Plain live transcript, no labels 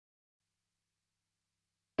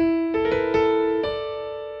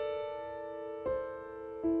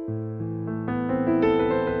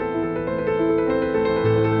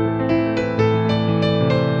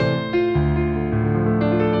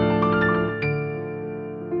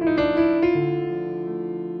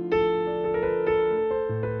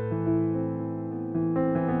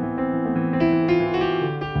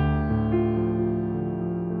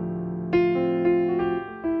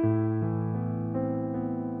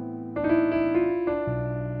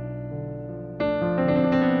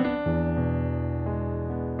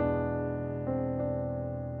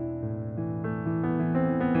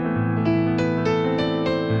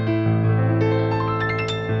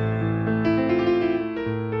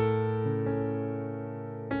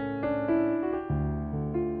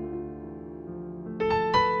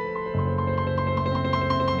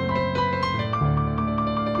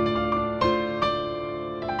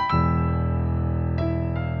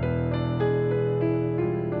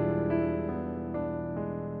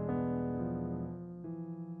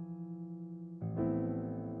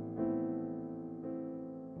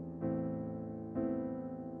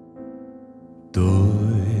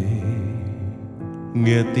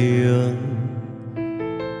nghe tiếng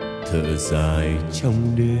thở dài trong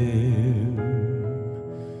đêm,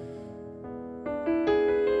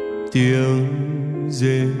 tiếng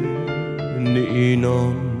dế nỉ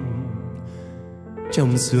non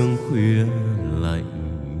trong sương khuya lạnh.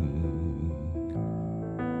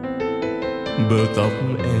 Bờ tóc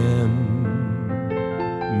em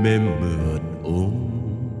mềm mượt ôm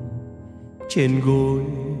trên gối,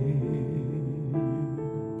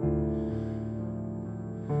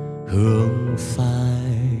 hương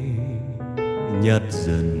phai nhạt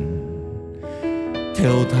dần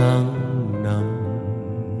theo tháng năm.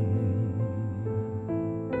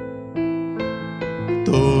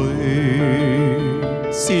 Tôi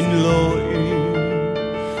xin lỗi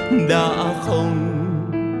đã không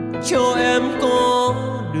cho em có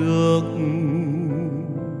được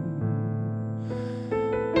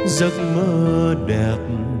giấc mơ đẹp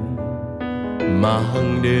mà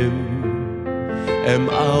hằng đêm em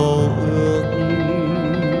ao ước.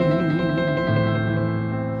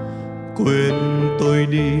 Quên tôi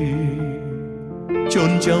đi, chôn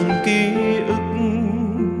trong ký ức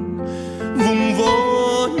vùng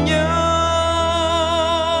vô nhớ.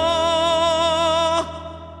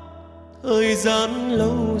 Thời gian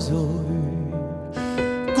lâu rồi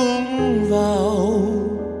cũng vào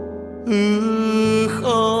hư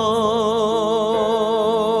không.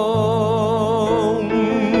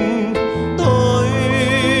 Tôi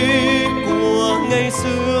của ngày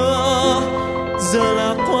xưa giờ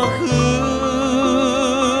là quá khứ,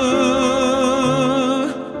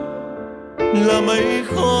 là mây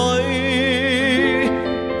khói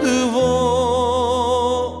hư vô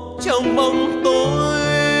trong bóng tối.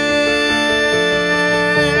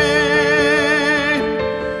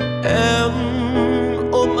 Em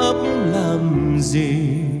ôm ấp làm gì,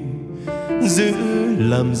 giữ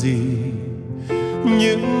làm gì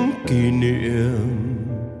những kỷ niệm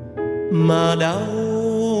mà đau.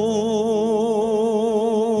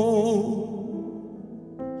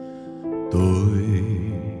 Tôi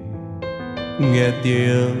nghe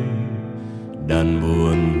tiếng đàn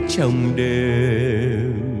buồn trong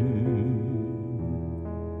đêm,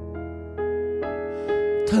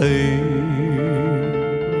 thấy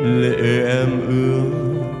lệ em ướt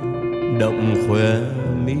động khóe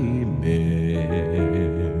mi mềm.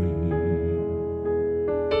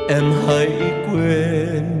 Em hãy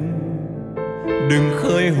quên, đừng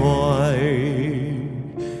khơi hoài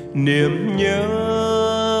niềm nhớ.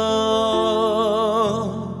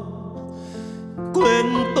 Quên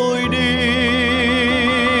tôi đi,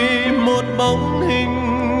 một bóng hình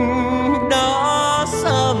đã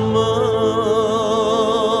xa mờ.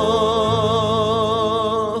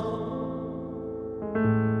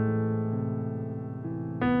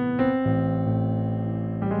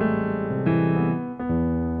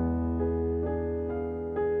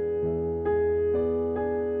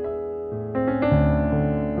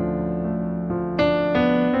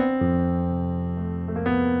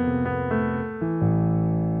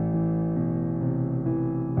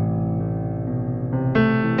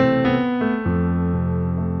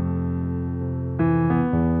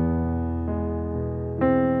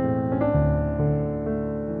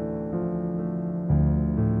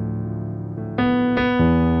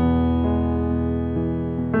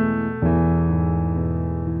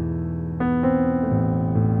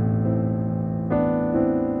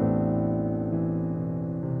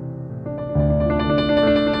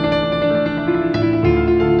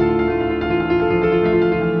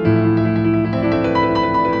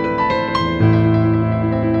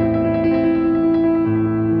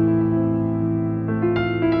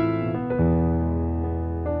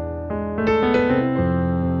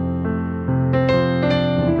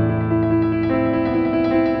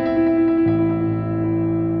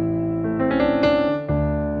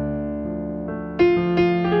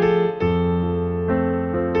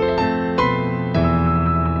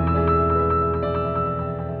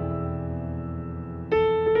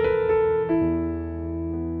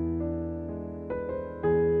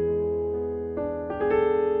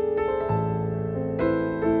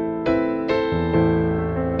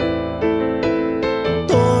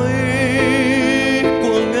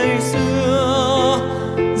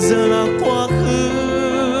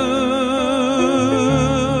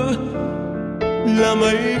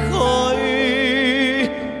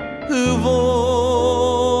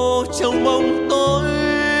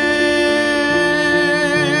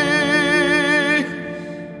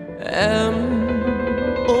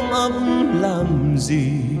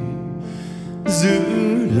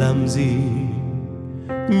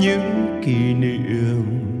 Những kỷ niệm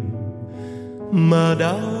mà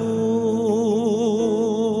đau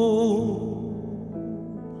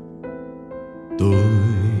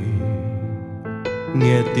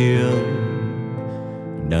nghe tiếng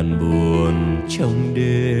đàn buồn trong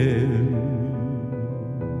đêm.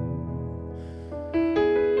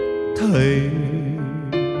 Thấy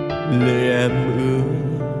lệ em ướt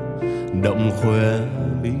động khóe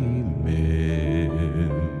mi mềm,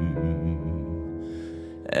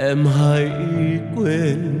 em hãy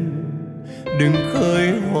quên đừng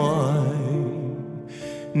khơi hoài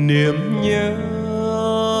niềm nhớ.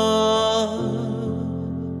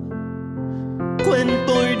 Quên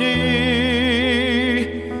tôi đi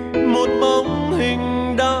một bóng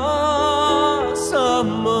hình đã xa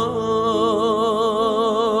mờ,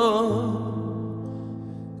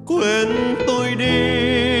 quên tôi đi